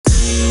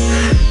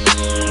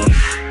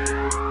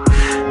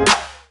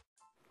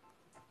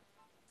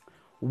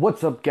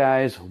What's up,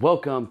 guys?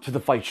 Welcome to the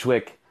Fight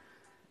Schwick.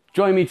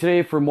 Join me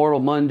today for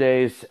Mortal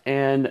Mondays,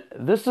 and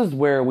this is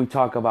where we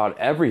talk about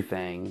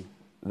everything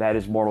that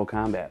is Mortal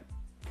Kombat.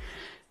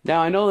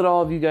 Now, I know that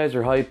all of you guys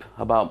are hype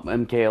about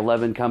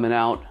MK11 coming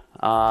out.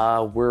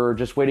 We're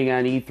just waiting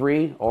on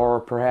E3, or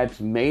perhaps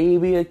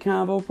maybe a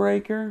combo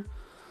breaker.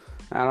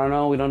 I don't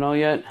know, we don't know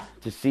yet,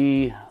 to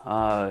see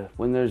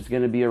when there's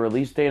going to be a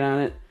release date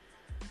on it.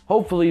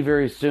 Hopefully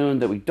very soon,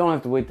 that we don't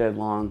have to wait that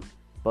long,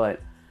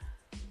 but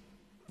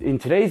in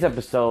today's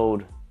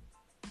episode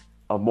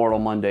of Mortal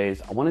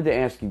Mondays, I wanted to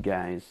ask you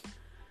guys,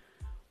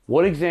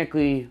 what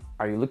exactly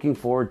are you looking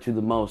forward to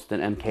the most in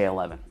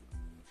MK11?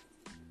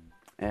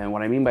 And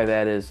what I mean by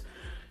that is,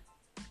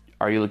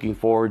 are you looking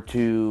forward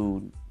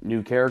to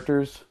new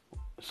characters,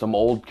 some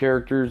old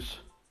characters?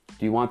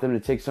 Do you want them to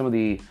take some of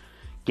the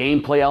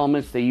gameplay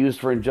elements they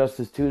used for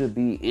Injustice 2 to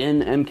be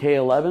in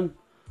MK11?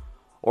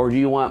 Or do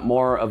you want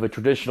more of a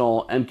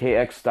traditional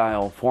MKX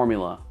style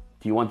formula?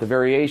 Do you want the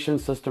variation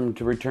system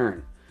to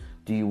return?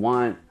 Do you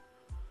want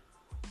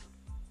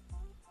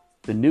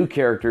the new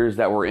characters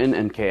that were in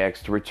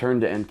MKX to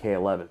return to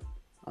MK11?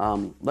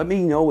 Let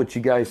me know what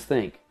you guys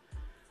think.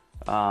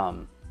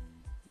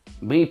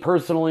 Me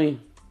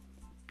personally,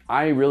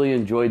 I really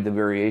enjoyed the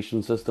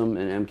variation system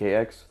in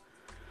MKX.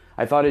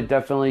 I thought it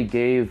definitely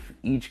gave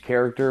each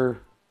character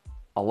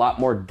a lot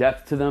more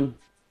depth to them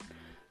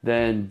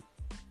than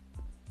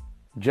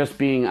just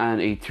being on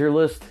a tier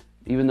list,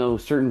 even though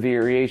certain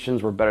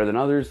variations were better than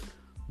others.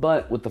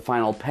 But with the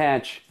final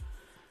patch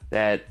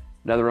that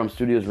NetherRealm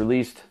Studios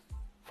released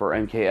for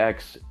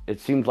MKX, it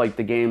seemed like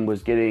the game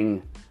was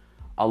getting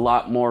a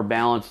lot more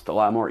balanced, a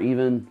lot more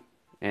even,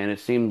 and it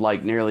seemed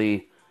like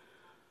nearly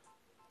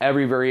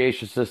every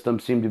variation system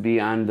seemed to be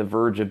on the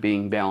verge of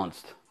being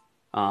balanced.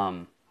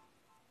 But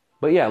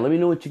yeah, let me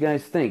know what you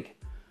guys think.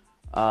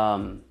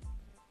 You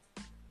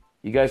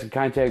guys can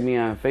contact me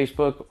on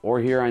Facebook or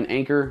here on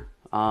Anchor.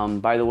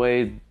 By the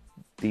way,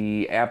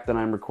 the app that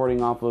I'm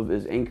recording off of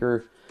is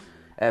Anchor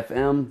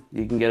FM.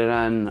 You can get it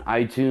on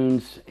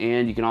iTunes,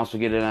 and you can also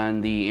get it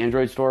on the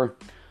Android store.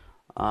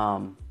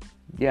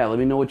 Yeah, let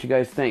me know what you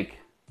guys think,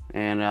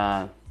 and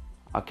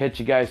I'll catch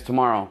you guys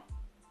tomorrow.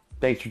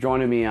 Thanks for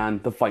joining me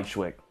on The Fight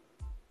Schwick.